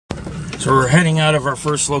So we're heading out of our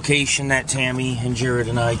first location that Tammy and Jared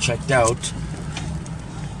and I checked out.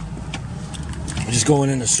 We're just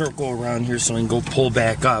going in a circle around here so we can go pull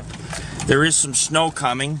back up. There is some snow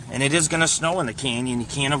coming, and it is going to snow in the canyon. You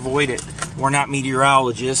can't avoid it. We're not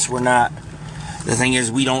meteorologists. We're not. The thing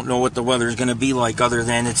is, we don't know what the weather is going to be like other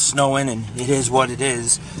than it's snowing, and it is what it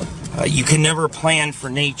is. You can never plan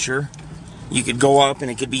for nature. You could go up,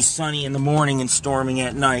 and it could be sunny in the morning and storming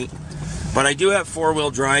at night. But I do have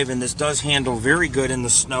four-wheel drive, and this does handle very good in the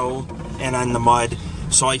snow and on the mud,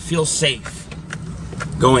 so I feel safe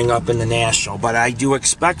going up in the National. But I do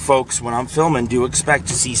expect, folks, when I'm filming, do expect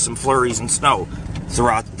to see some flurries and snow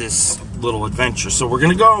throughout this little adventure. So we're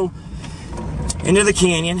going to go into the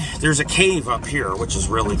canyon. There's a cave up here, which is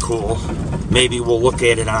really cool. Maybe we'll look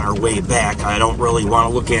at it on our way back. I don't really want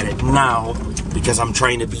to look at it now because I'm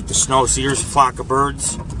trying to beat the snow. See, here's a flock of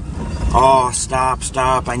birds. Oh, stop,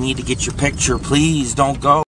 stop. I need to get your picture. Please, don't go.